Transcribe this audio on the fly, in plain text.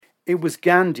It was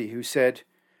Gandhi who said,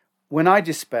 "When I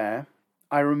despair,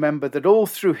 I remember that all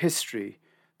through history,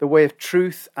 the way of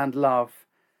truth and love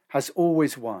has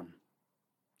always won.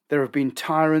 There have been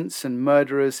tyrants and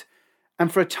murderers,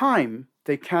 and for a time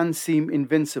they can seem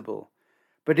invincible,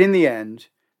 but in the end,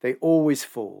 they always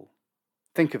fall."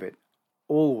 Think of it,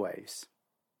 always.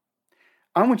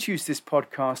 I want to use this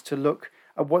podcast to look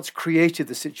at what's created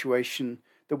the situation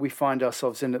that we find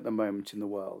ourselves in at the moment in the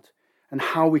world and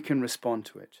how we can respond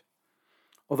to it.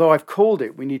 Although I've called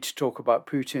it We Need to Talk About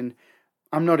Putin,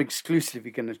 I'm not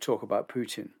exclusively going to talk about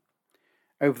Putin.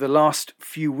 Over the last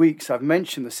few weeks, I've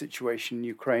mentioned the situation in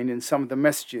Ukraine in some of the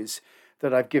messages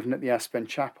that I've given at the Aspen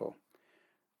Chapel.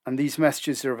 And these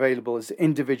messages are available as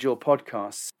individual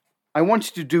podcasts. I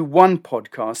wanted to do one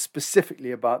podcast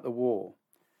specifically about the war.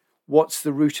 What's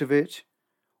the root of it?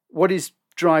 What is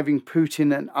driving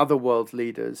Putin and other world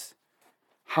leaders?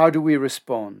 How do we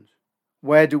respond?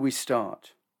 Where do we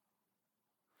start?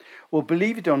 Well,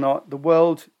 believe it or not, the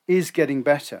world is getting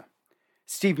better.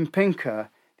 Steven Pinker,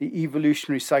 the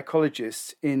evolutionary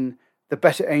psychologist in The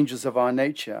Better Angels of Our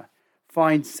Nature,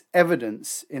 finds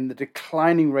evidence in the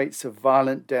declining rates of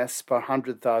violent deaths per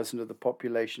 100,000 of the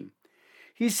population.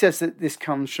 He says that this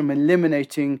comes from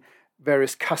eliminating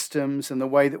various customs and the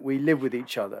way that we live with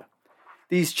each other.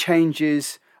 These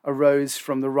changes arose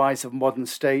from the rise of modern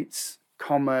states,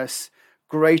 commerce,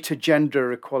 greater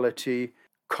gender equality,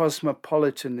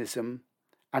 cosmopolitanism,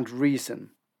 and reason,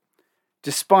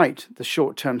 despite the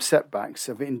short-term setbacks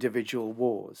of individual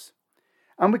wars.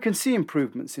 And we can see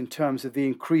improvements in terms of the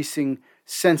increasing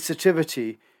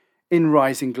sensitivity in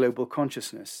rising global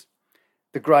consciousness,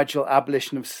 the gradual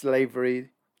abolition of slavery,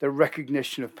 the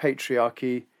recognition of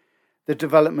patriarchy, the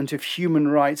development of human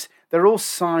rights. They're all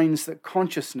signs that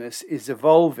consciousness is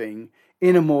evolving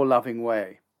in a more loving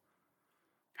way.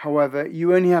 However,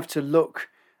 you only have to look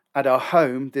at our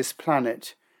home, this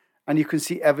planet, and you can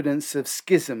see evidence of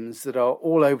schisms that are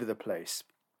all over the place.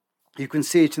 You can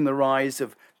see it in the rise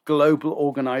of global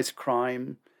organized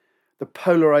crime, the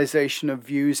polarization of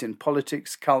views in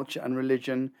politics, culture, and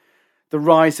religion, the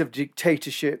rise of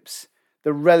dictatorships,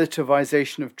 the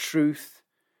relativization of truth,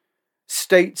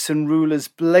 states and rulers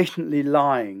blatantly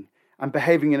lying and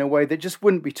behaving in a way that just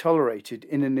wouldn't be tolerated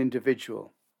in an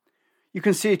individual. You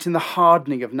can see it in the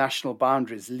hardening of national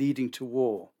boundaries leading to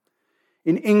war,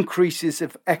 in increases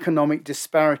of economic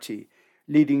disparity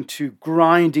leading to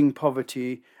grinding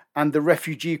poverty and the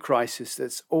refugee crisis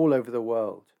that's all over the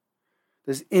world.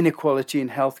 There's inequality in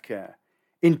healthcare,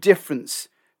 indifference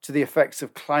to the effects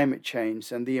of climate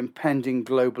change and the impending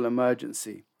global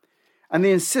emergency, and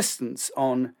the insistence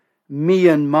on me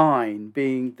and mine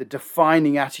being the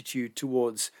defining attitude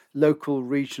towards local,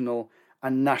 regional,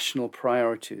 and national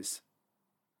priorities.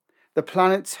 The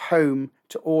planet's home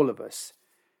to all of us,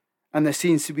 and there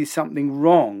seems to be something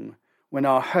wrong when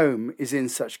our home is in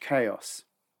such chaos.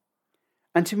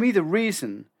 And to me, the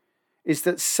reason is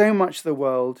that so much of the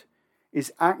world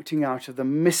is acting out of the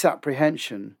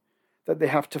misapprehension that they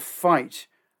have to fight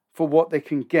for what they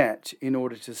can get in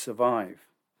order to survive.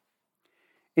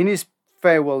 In his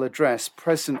farewell address,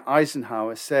 President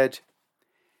Eisenhower said,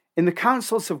 "In the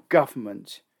councils of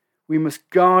government, we must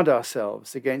guard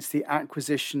ourselves against the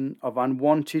acquisition of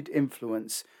unwanted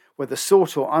influence, whether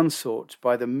sought or unsought,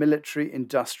 by the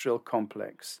military-industrial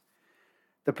complex.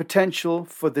 The potential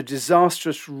for the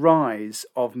disastrous rise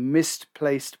of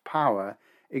misplaced power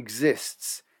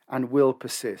exists and will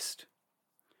persist.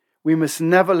 We must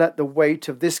never let the weight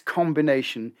of this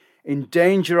combination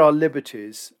endanger our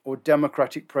liberties or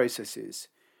democratic processes.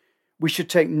 We should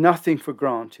take nothing for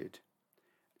granted.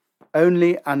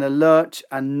 Only an alert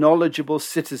and knowledgeable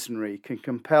citizenry can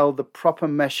compel the proper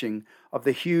meshing of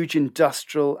the huge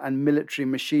industrial and military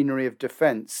machinery of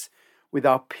defense with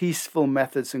our peaceful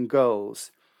methods and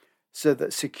goals, so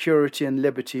that security and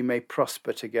liberty may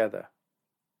prosper together."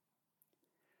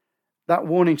 That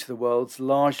warning to the world's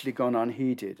largely gone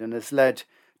unheeded and has led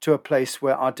to a place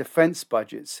where our defense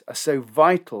budgets are so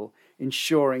vital in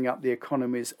shoring up the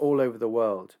economies all over the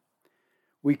world.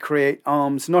 We create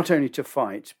arms not only to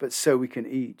fight, but so we can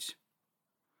eat.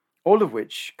 All of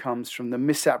which comes from the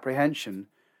misapprehension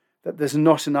that there's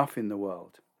not enough in the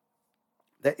world.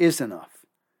 There is enough.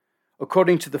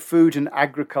 According to the Food and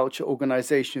Agriculture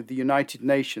Organization of the United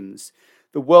Nations,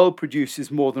 the world produces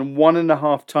more than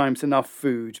 1.5 times enough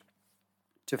food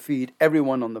to feed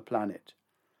everyone on the planet.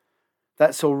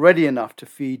 That's already enough to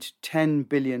feed 10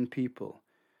 billion people,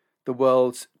 the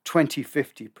world's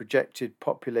 2050 projected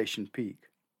population peak.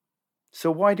 So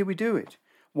why do we do it?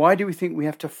 Why do we think we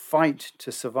have to fight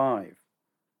to survive?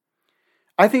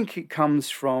 I think it comes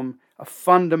from a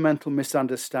fundamental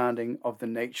misunderstanding of the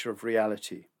nature of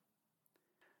reality.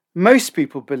 Most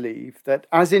people believe that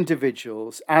as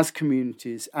individuals, as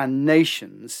communities, and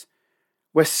nations,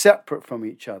 we're separate from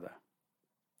each other.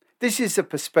 This is a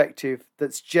perspective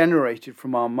that's generated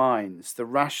from our minds, the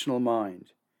rational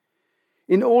mind.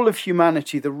 In all of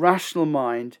humanity, the rational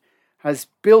mind has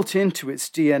built into its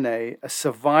DNA a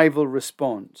survival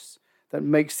response that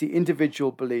makes the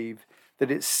individual believe that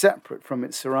it's separate from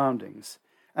its surroundings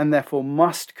and therefore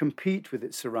must compete with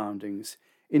its surroundings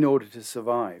in order to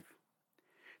survive.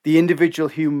 The individual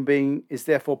human being is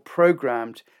therefore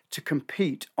programmed to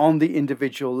compete on the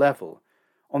individual level,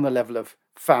 on the level of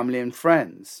family and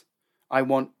friends. I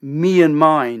want me and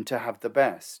mine to have the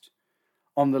best.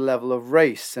 On the level of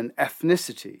race and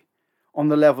ethnicity, on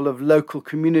the level of local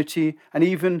community, and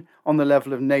even on the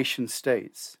level of nation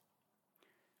states.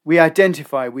 We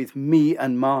identify with me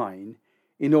and mine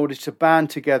in order to band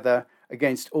together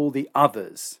against all the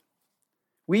others.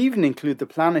 We even include the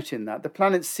planet in that. The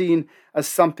planet's seen as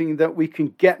something that we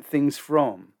can get things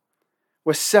from.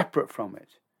 We're separate from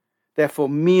it. Therefore,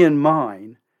 me and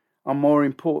mine are more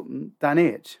important than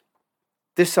it.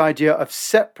 This idea of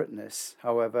separateness,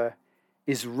 however,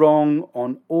 is wrong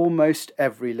on almost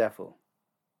every level.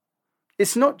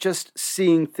 It's not just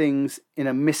seeing things in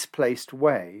a misplaced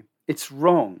way, it's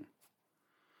wrong.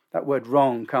 That word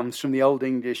wrong comes from the Old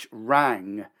English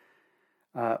rang,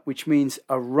 which means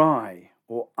awry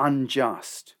or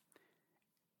unjust.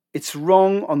 It's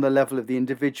wrong on the level of the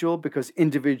individual because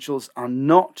individuals are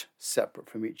not separate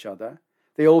from each other.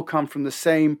 They all come from the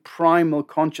same primal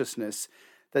consciousness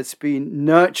that's been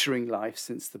nurturing life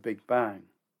since the Big Bang.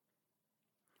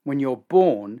 When you're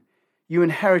born, you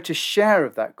inherit a share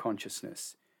of that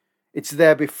consciousness. It's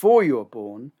there before you are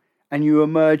born, and you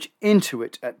emerge into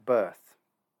it at birth.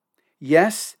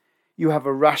 Yes, you have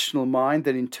a rational mind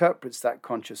that interprets that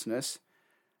consciousness,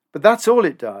 but that's all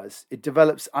it does. It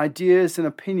develops ideas and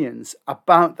opinions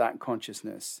about that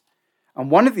consciousness. And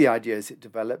one of the ideas it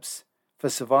develops for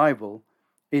survival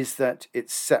is that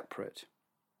it's separate.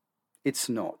 It's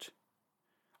not.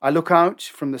 I look out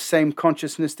from the same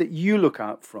consciousness that you look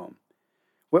out from.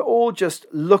 We're all just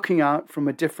looking out from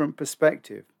a different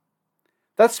perspective.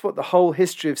 That's what the whole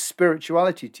history of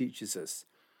spirituality teaches us,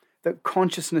 that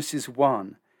consciousness is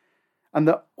one, and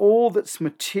that all that's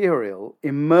material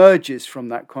emerges from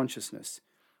that consciousness.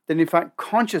 That in fact,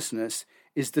 consciousness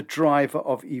is the driver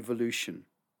of evolution.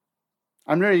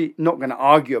 I'm really not going to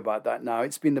argue about that now.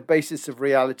 It's been the basis of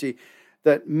reality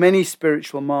that many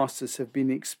spiritual masters have been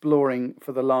exploring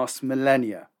for the last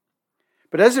millennia.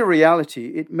 But as a reality,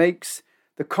 it makes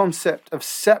the concept of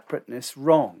separateness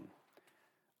wrong,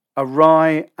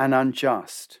 awry and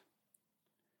unjust.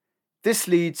 This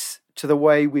leads to the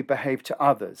way we behave to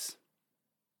others.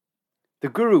 The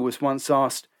Guru was once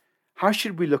asked, "How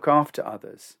should we look after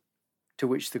others?" To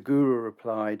which the Guru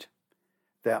replied,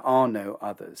 "There are no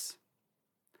others."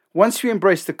 Once you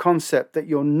embrace the concept that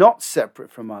you're not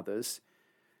separate from others,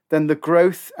 then the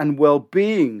growth and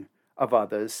well-being of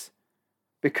others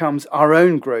becomes our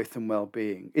own growth and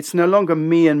well-being. It's no longer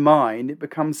me and mine, it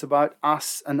becomes about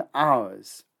us and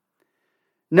ours.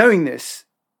 Knowing this,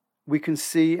 we can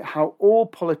see how all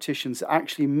politicians are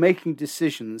actually making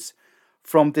decisions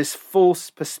from this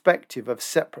false perspective of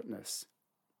separateness.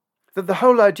 That the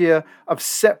whole idea of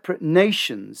separate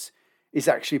nations is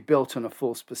actually built on a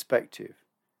false perspective.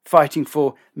 Fighting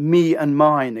for me and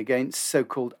mine against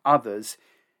so-called others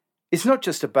is not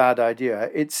just a bad idea,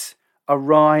 it's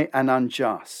awry and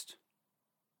unjust.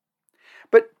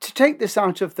 But to take this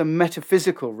out of the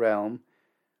metaphysical realm,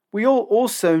 we all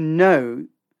also know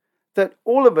that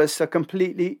all of us are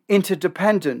completely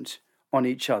interdependent on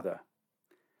each other,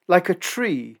 like a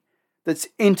tree that's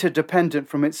interdependent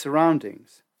from its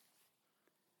surroundings.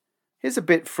 Here's a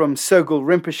bit from Sogyal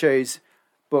Rinpoche's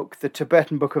book, The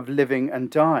Tibetan Book of Living and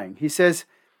Dying. He says,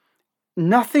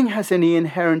 "Nothing has any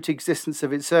inherent existence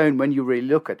of its own when you really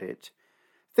look at it.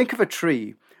 Think of a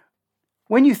tree.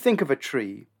 When you think of a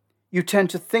tree, you tend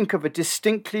to think of a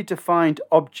distinctly defined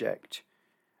object,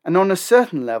 and on a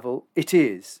certain level, it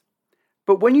is.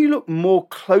 But when you look more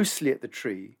closely at the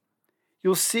tree,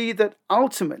 you'll see that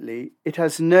ultimately it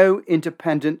has no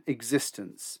independent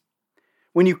existence.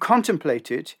 When you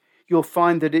contemplate it, you'll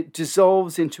find that it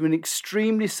dissolves into an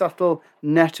extremely subtle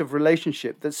net of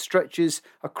relationship that stretches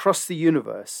across the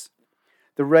universe.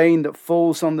 The rain that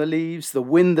falls on the leaves, the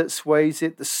wind that sways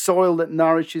it, the soil that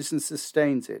nourishes and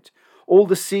sustains it, all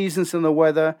the seasons and the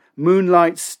weather,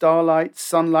 moonlight, starlight,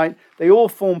 sunlight, they all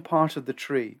form part of the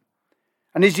tree.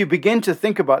 And as you begin to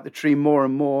think about the tree more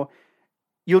and more,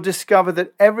 you'll discover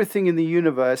that everything in the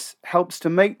universe helps to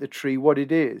make the tree what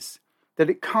it is, that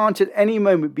it can't at any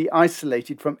moment be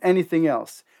isolated from anything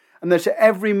else, and that at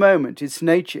every moment its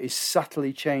nature is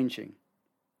subtly changing.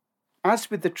 As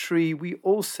with the tree, we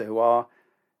also are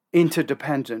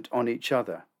interdependent on each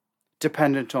other,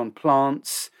 dependent on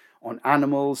plants, on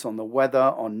animals, on the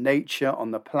weather, on nature,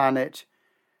 on the planet.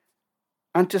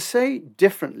 And to say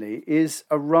differently is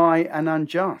awry and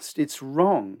unjust. It's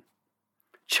wrong.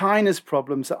 China's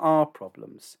problems are our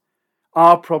problems.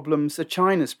 Our problems are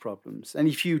China's problems. And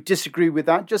if you disagree with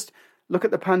that, just look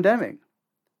at the pandemic.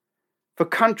 For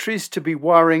countries to be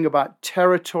worrying about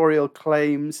territorial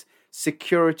claims,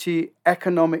 security,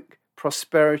 economic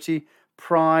prosperity,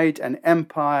 pride and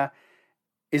empire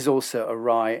is also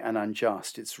awry and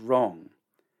unjust. It's wrong.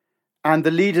 And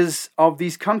the leaders of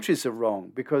these countries are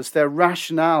wrong because their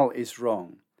rationale is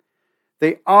wrong.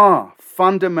 They are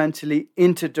fundamentally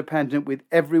interdependent with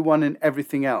everyone and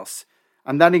everything else,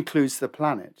 and that includes the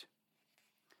planet.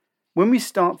 When we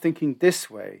start thinking this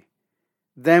way,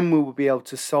 then we will be able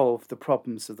to solve the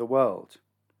problems of the world.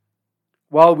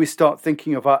 While we start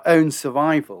thinking of our own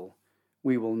survival,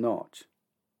 we will not.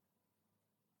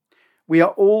 We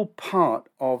are all part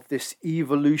of this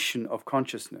evolution of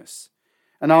consciousness,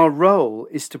 and our role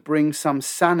is to bring some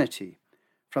sanity,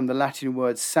 from the Latin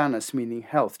word sanus meaning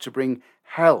health, to bring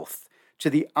health to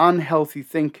the unhealthy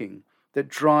thinking that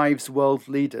drives world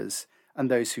leaders and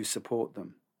those who support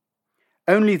them.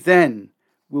 Only then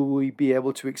will we be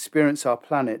able to experience our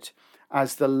planet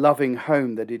as the loving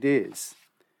home that it is.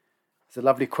 There's a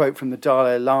lovely quote from the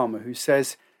Dalai Lama who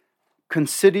says,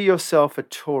 "Consider yourself a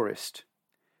tourist.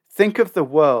 Think of the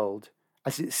world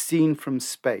as it's seen from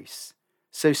space,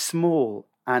 so small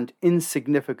and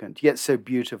insignificant, yet so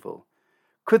beautiful.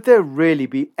 Could there really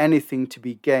be anything to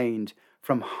be gained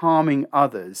from harming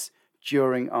others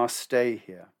during our stay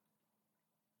here?"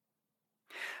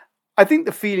 I think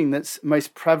the feeling that's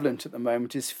most prevalent at the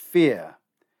moment is fear.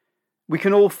 We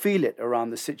can all feel it around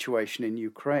the situation in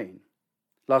Ukraine.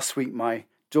 Last week, my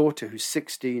daughter, who's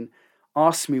 16,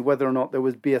 asked me whether or not there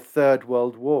would be a third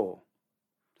world war.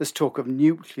 There's talk of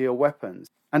nuclear weapons,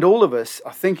 and all of us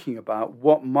are thinking about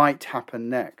what might happen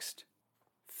next.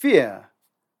 Fear,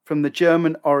 from the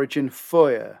German origin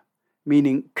Feuer,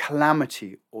 meaning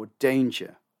calamity or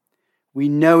danger. We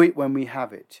know it when we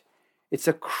have it. It's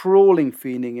a crawling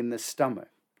feeling in the stomach,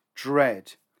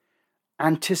 dread,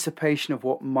 anticipation of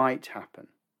what might happen.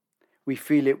 We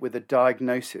feel it with a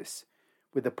diagnosis,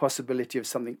 with the possibility of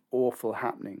something awful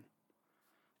happening.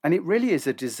 And it really is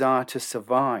a desire to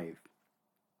survive.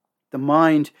 The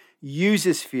mind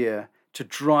uses fear to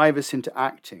drive us into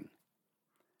acting.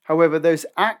 However, those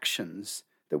actions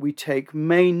that we take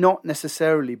may not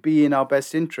necessarily be in our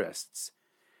best interests.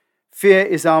 Fear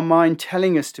is our mind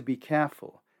telling us to be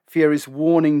careful. Fear is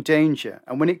warning danger,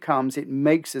 and when it comes, it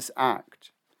makes us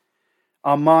act.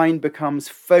 Our mind becomes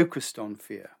focused on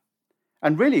fear.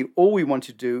 And really, all we want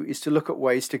to do is to look at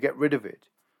ways to get rid of it.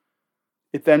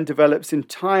 It then develops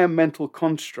entire mental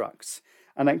constructs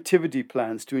and activity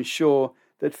plans to ensure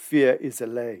that fear is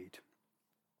allayed.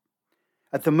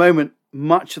 At the moment,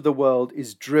 much of the world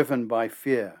is driven by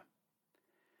fear.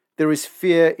 There is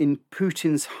fear in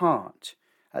Putin's heart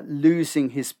at losing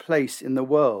his place in the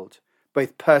world,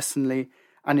 both personally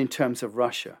and in terms of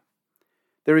Russia.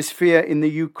 There is fear in the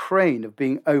Ukraine of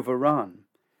being overrun.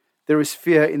 There is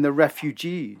fear in the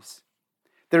refugees.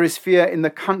 There is fear in the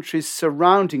countries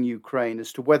surrounding Ukraine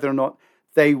as to whether or not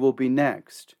they will be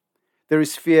next. There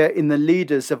is fear in the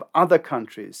leaders of other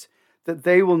countries that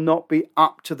they will not be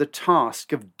up to the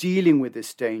task of dealing with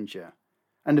this danger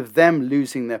and of them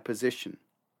losing their position.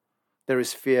 There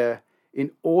is fear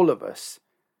in all of us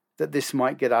that this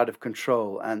might get out of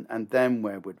control, and then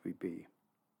where would we be?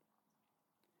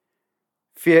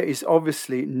 Fear is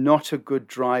obviously not a good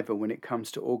driver when it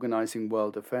comes to organizing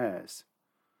world affairs.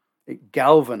 It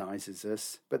galvanizes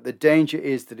us, but the danger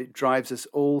is that it drives us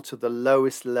all to the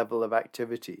lowest level of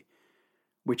activity,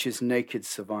 which is naked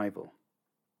survival.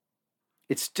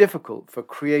 It's difficult for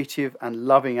creative and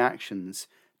loving actions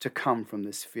to come from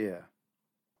this fear.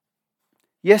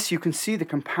 Yes, you can see the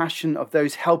compassion of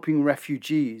those helping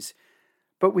refugees,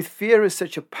 but with fear as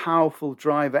such a powerful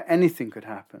driver, anything could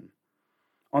happen.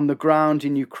 On the ground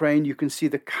in Ukraine, you can see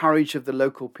the courage of the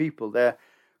local people, their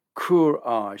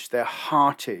courage, their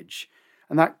heartage,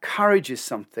 and that courage is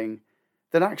something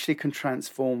that actually can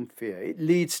transform fear. It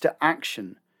leads to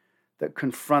action that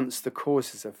confronts the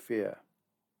causes of fear.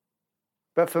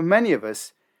 But for many of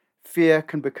us, fear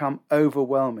can become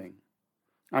overwhelming.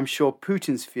 I'm sure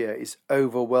Putin's fear is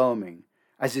overwhelming,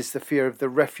 as is the fear of the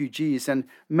refugees and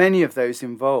many of those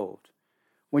involved.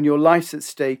 When your life's at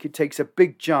stake, it takes a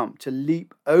big jump to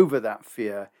leap over that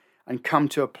fear and come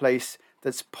to a place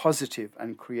that's positive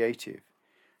and creative.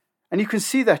 And you can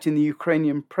see that in the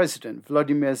Ukrainian president,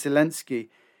 Volodymyr Zelensky.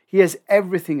 He has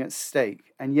everything at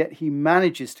stake, and yet he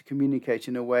manages to communicate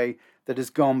in a way that has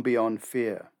gone beyond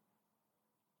fear.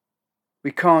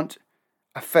 We can't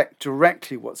affect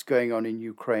directly what's going on in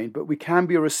Ukraine, but we can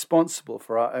be responsible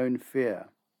for our own fear.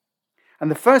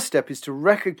 And the first step is to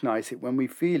recognize it when we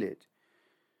feel it.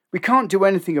 We can't do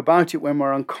anything about it when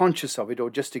we're unconscious of it or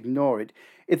just ignore it.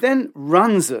 It then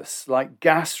runs us like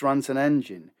gas runs an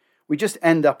engine. We just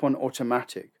end up on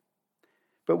automatic.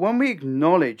 But when we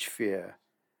acknowledge fear,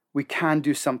 we can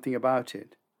do something about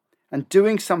it. And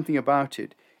doing something about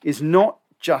it is not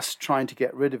just trying to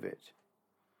get rid of it.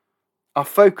 Our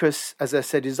focus, as I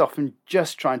said, is often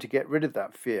just trying to get rid of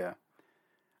that fear.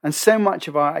 And so much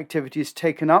of our activity is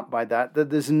taken up by that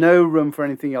there's no room for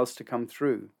anything else to come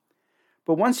through.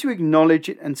 But once you acknowledge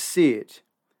it and see it,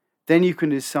 then you can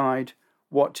decide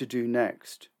what to do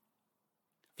next.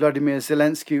 Volodymyr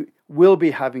Zelensky will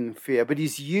be having fear, but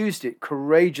he's used it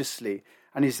courageously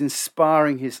and is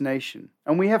inspiring his nation.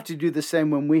 And we have to do the same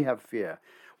when we have fear.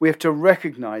 We have to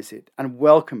recognize it and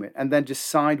welcome it and then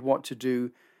decide what to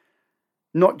do,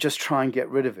 not just try and get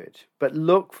rid of it, but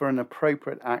look for an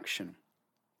appropriate action.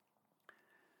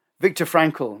 Viktor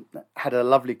Frankl had a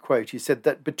lovely quote. He said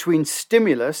that between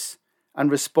stimulus and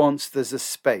response, there's a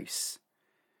space.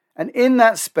 And in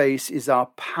that space is our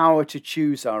power to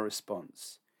choose our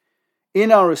response.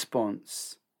 In our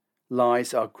response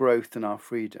lies our growth and our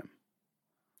freedom.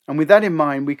 And with that in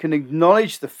mind, we can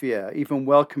acknowledge the fear, even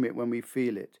welcome it when we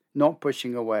feel it, not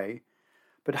pushing away,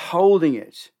 but holding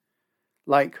it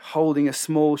like holding a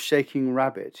small shaking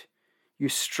rabbit. You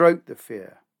stroke the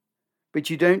fear, but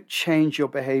you don't change your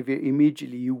behavior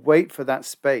immediately. You wait for that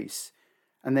space,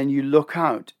 and then you look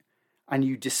out and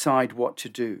you decide what to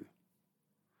do.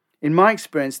 In my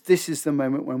experience, this is the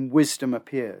moment when wisdom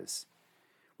appears.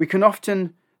 We can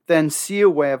often then see a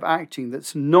way of acting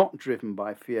that's not driven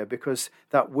by fear because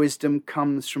that wisdom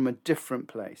comes from a different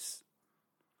place.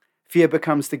 Fear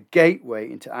becomes the gateway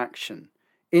into action,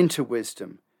 into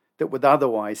wisdom that would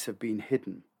otherwise have been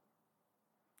hidden.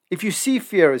 If you see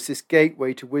fear as this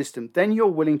gateway to wisdom, then you're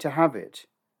willing to have it.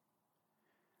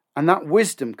 And that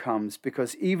wisdom comes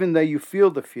because even though you feel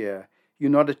the fear, you're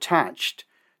not attached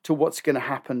to what's going to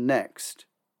happen next.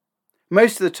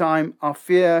 Most of the time, our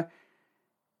fear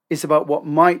is about what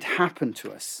might happen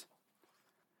to us.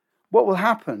 What will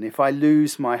happen if I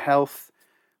lose my health,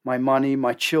 my money,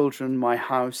 my children, my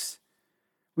house?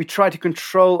 We try to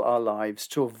control our lives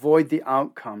to avoid the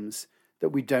outcomes that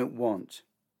we don't want.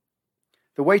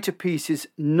 The way to peace is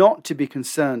not to be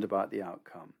concerned about the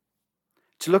outcome,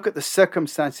 to look at the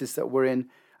circumstances that we're in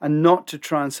and not to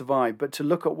try and survive, but to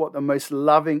look at what the most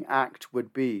loving act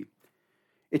would be.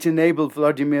 It enabled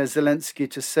Volodymyr Zelensky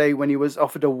to say when he was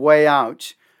offered a way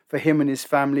out for him and his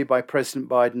family by President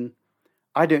Biden,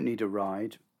 I don't need a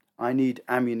ride, I need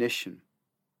ammunition.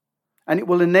 And it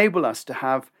will enable us to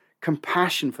have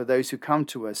compassion for those who come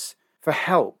to us for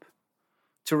help,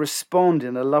 to respond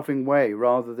in a loving way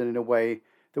rather than in a way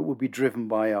that will be driven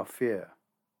by our fear.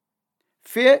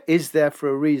 Fear is there for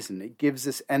a reason. It gives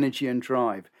us energy and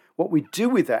drive. What we do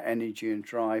with that energy and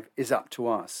drive is up to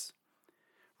us.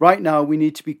 Right now, we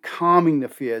need to be calming the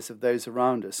fears of those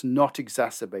around us, not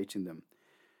exacerbating them.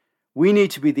 We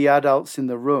need to be the adults in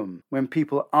the room when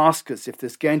people ask us if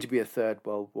there's going to be a third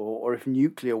world war or if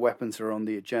nuclear weapons are on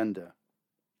the agenda.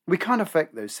 We can't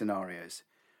affect those scenarios,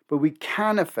 but we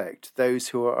can affect those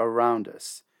who are around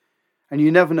us. And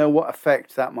you never know what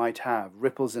effect that might have,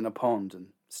 ripples in a pond and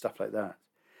stuff like that.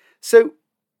 So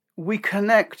we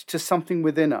connect to something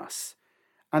within us,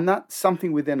 and that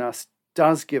something within us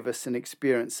does give us an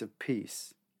experience of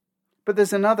peace. But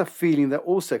there's another feeling that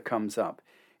also comes up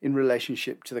in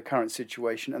relationship to the current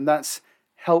situation, and that's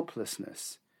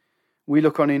helplessness. We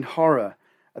look on in horror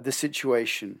at the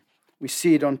situation. We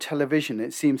see it on television.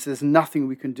 It seems there's nothing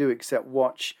we can do except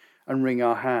watch and wring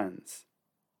our hands.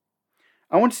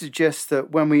 I want to suggest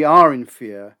that when we are in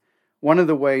fear, one of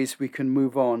the ways we can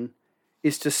move on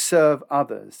is to serve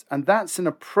others, and that's an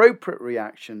appropriate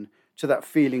reaction to that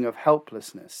feeling of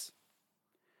helplessness.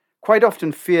 Quite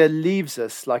often, fear leaves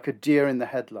us like a deer in the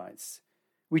headlights.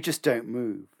 We just don't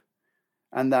move,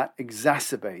 and that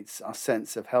exacerbates our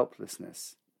sense of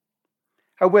helplessness.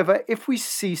 However, if we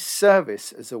see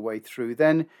service as a way through,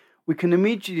 then we can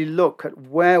immediately look at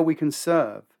where we can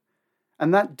serve,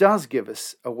 and that does give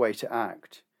us a way to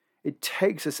act. It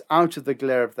takes us out of the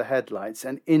glare of the headlights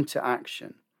and into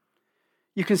action.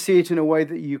 You can see it in a way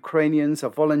that Ukrainians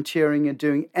are volunteering and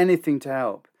doing anything to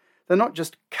help. They're not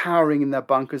just cowering in their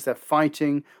bunkers, they're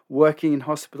fighting, working in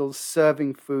hospitals,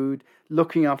 serving food,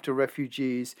 looking after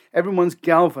refugees. Everyone's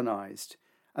galvanized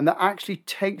and that actually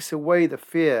takes away the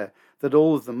fear that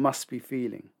all of them must be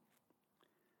feeling.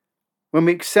 When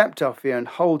we accept our fear and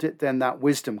hold it, then that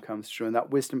wisdom comes through, and that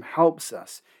wisdom helps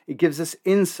us. It gives us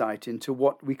insight into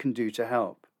what we can do to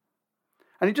help.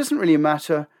 And it doesn't really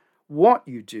matter what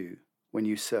you do when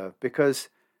you serve, because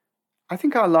I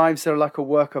think our lives are like a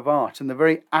work of art, and the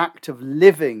very act of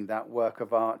living that work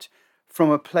of art from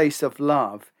a place of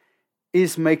love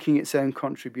is making its own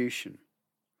contribution.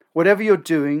 Whatever you're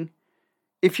doing,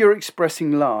 if you're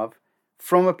expressing love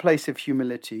from a place of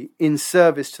humility in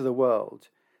service to the world,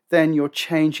 then you're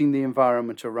changing the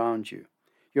environment around you.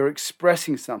 You're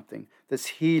expressing something that's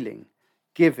healing,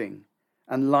 giving,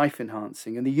 and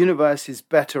life-enhancing, and the universe is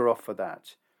better off for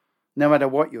that, no matter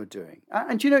what you're doing.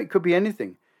 And it could be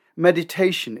anything.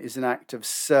 Meditation is an act of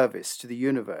service to the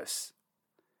universe.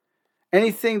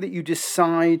 Anything that you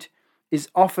decide is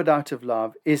offered out of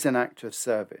love is an act of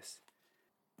service.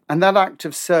 And that act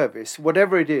of service,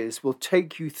 whatever it is, will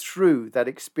take you through that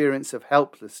experience of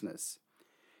helplessness.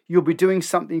 You'll be doing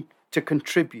something to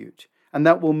contribute, and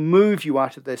that will move you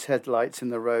out of those headlights in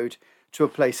the road to a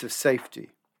place of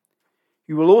safety.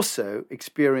 You will also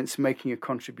experience making a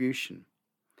contribution.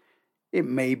 It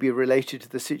may be related to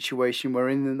the situation we're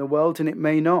in the world, and it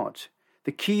may not.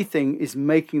 The key thing is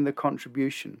making the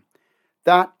contribution.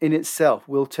 That in itself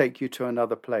will take you to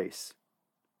another place.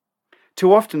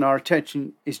 Too often our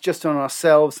attention is just on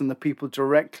ourselves and the people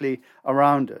directly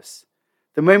around us.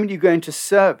 The moment you go into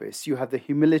service, you have the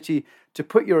humility to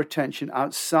put your attention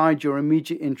outside your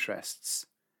immediate interests.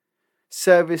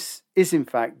 Service is, in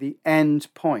fact, the end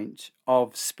point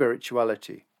of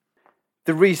spirituality.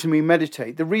 The reason we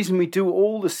meditate, the reason we do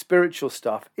all the spiritual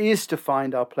stuff is to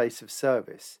find our place of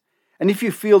service. And if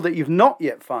you feel that you've not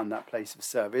yet found that place of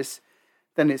service,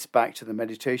 then it's back to the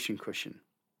meditation cushion.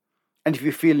 And if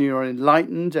you feel you're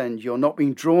enlightened and you're not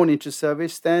being drawn into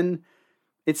service, then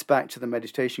it's back to the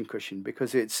meditation cushion,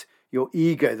 because it's your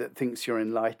ego that thinks you're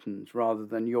enlightened rather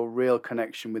than your real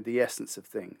connection with the essence of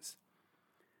things.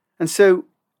 And so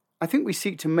I think we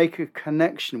seek to make a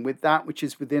connection with that which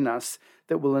is within us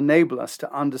that will enable us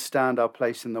to understand our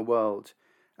place in the world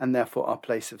and therefore our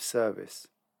place of service.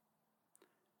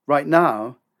 Right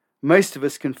now, most of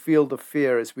us can feel the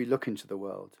fear as we look into the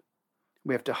world.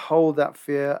 We have to hold that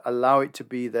fear, allow it to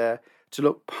be there, to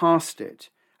look past it,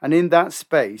 and in that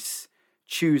space,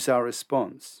 choose our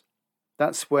response.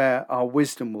 That's where our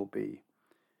wisdom will be.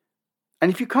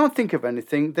 And if you can't think of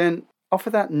anything, then offer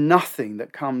that nothing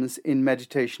that comes in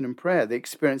meditation and prayer, the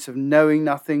experience of knowing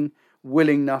nothing,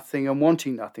 willing nothing, and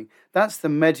wanting nothing. That's the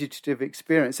meditative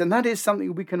experience, and that is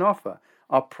something we can offer,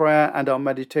 our prayer and our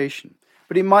meditation.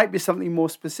 But it might be something more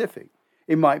specific.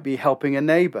 It might be helping a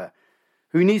neighbour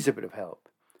who needs a bit of help,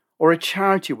 or a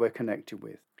charity we're connected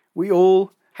with. We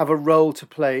all have a role to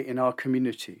play in our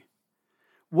community.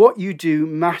 What you do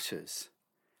matters.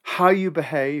 How you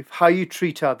behave, how you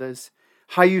treat others,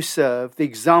 how you serve, the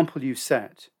example you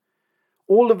set.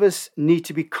 All of us need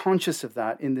to be conscious of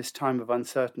that in this time of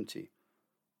uncertainty.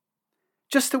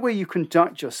 Just the way you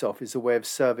conduct yourself is a way of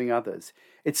serving others.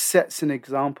 It sets an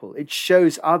example. It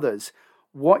shows others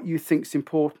what you think is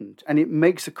important, and it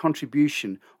makes a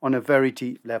contribution on a very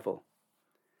deep level.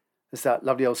 There's that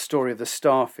lovely old story of the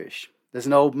starfish. There's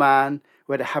an old man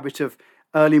who had a habit of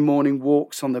early morning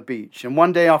walks on the beach, and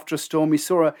one day after a storm he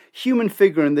saw a human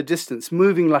figure in the distance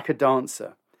moving like a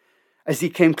dancer. As he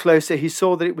came closer, he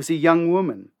saw that it was a young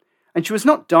woman, and she was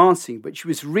not dancing, but she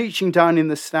was reaching down in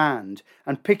the sand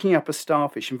and picking up a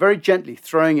starfish and very gently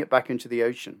throwing it back into the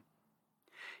ocean.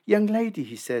 "Young lady,"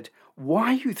 he said,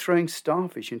 "why are you throwing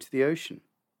starfish into the ocean?"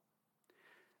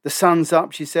 "The sun's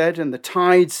up," she said, "and the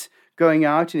tide's going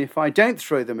out, and if I don't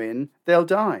throw them in, they'll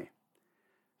die."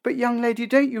 "But young lady,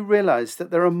 don't you realize that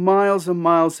there are miles and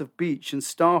miles of beach and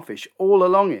starfish all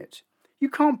along it? You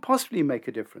can't possibly make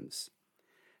a difference."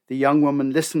 The young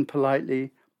woman listened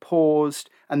politely, paused,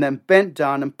 and then bent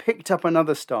down and picked up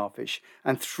another starfish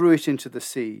and threw it into the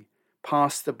sea,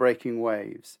 past the breaking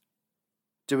waves.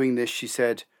 Doing this, she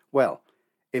said, "Well,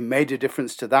 it made a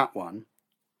difference to that one."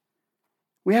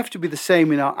 We have to be the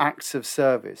same in our acts of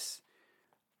service.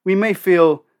 We may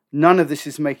feel none of this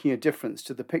is making a difference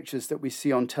to the pictures that we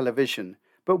see on television,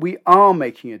 but we are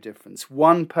making a difference,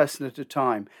 one person at a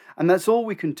time, and that's all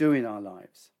we can do in our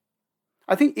lives.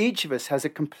 I think each of us has a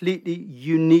completely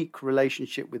unique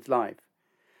relationship with life.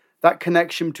 That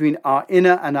connection between our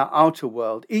inner and our outer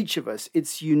world, each of us,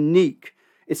 it's unique.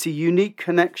 It's a unique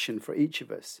connection for each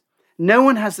of us. No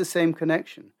one has the same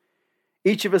connection.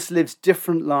 Each of us lives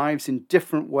different lives in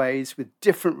different ways with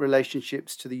different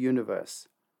relationships to the universe.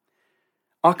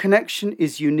 Our connection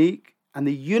is unique, and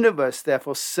the universe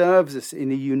therefore serves us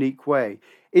in a unique way.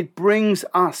 It brings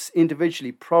us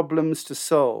individually problems to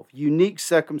solve, unique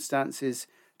circumstances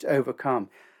to overcome,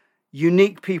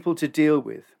 unique people to deal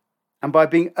with. And by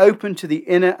being open to the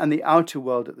inner and the outer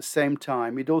world at the same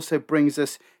time, it also brings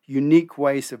us unique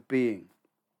ways of being.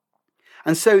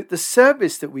 And so the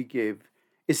service that we give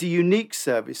is a unique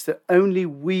service that only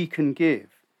we can give.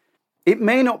 It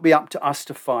may not be up to us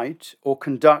to fight or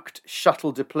conduct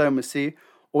shuttle diplomacy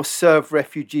or serve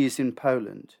refugees in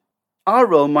Poland. Our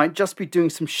role might just be doing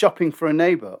some shopping for a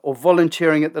neighbour, or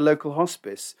volunteering at the local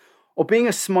hospice, or being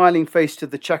a smiling face to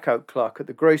the checkout clerk at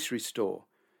the grocery store.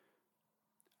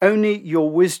 Only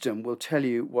your wisdom will tell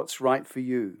you what's right for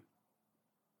you.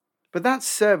 But that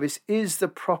service is the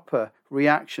proper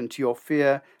reaction to your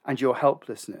fear and your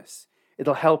helplessness.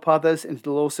 It'll help others and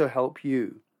it'll also help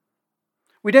you.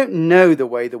 We don't know the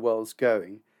way the world's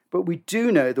going, but we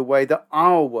do know the way that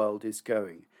our world is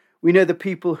going. We know the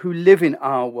people who live in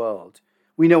our world.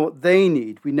 We know what they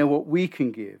need. We know what we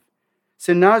can give.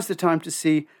 So now's the time to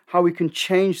see how we can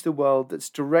change the world that's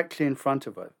directly in front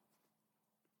of us.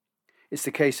 It's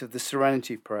the case of the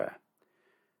serenity prayer.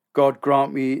 God,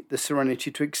 grant me the serenity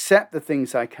to accept the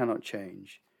things I cannot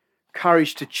change,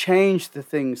 courage to change the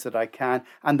things that I can,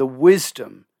 and the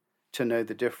wisdom to know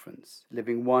the difference,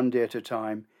 living one day at a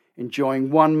time,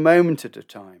 enjoying one moment at a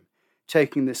time,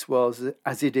 taking this world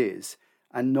as it is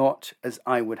and not as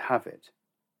I would have it.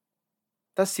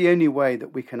 That's the only way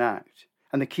that we can act.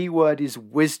 And the key word is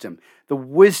wisdom, the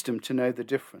wisdom to know the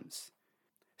difference.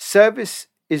 Service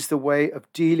is the way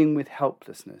of dealing with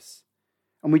helplessness.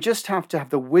 And we just have to have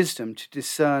the wisdom to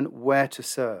discern where to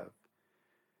serve.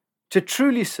 To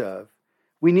truly serve,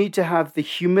 we need to have the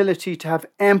humility to have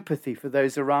empathy for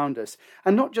those around us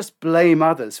and not just blame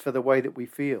others for the way that we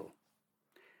feel.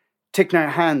 Thich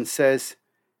Nhat Hanh says,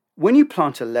 when you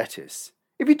plant a lettuce,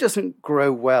 if it doesn't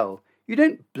grow well, you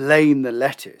don't blame the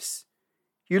lettuce.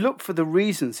 You look for the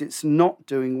reasons it's not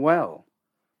doing well.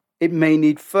 It may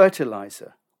need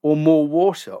fertilizer or more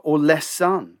water or less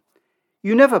sun.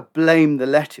 You never blame the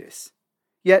lettuce.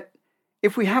 Yet,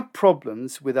 if we have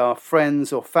problems with our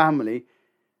friends or family,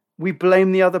 we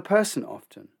blame the other person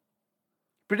often.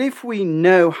 But if we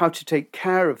know how to take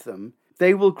care of them,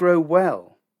 they will grow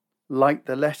well, like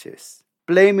the lettuce.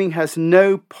 Blaming has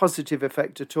no positive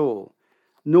effect at all,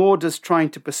 nor does trying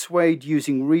to persuade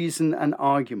using reason and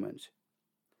argument.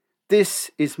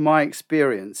 This is my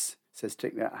experience, says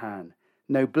Thich Nhat Hanh.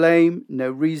 No blame, no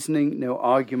reasoning, no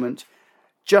argument,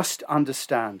 just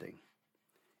understanding.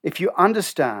 If you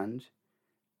understand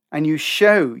and you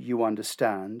show you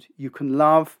understand, you can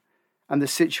love and the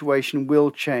situation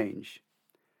will change.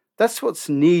 That's what's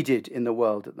needed in the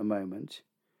world at the moment.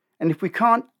 And if we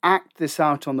can't act this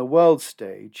out on the world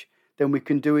stage, then we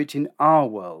can do it in our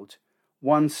world,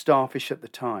 one starfish at the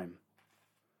time.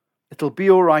 It'll be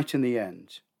all right in the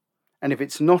end. And if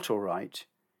it's not all right,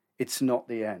 it's not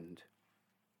the end.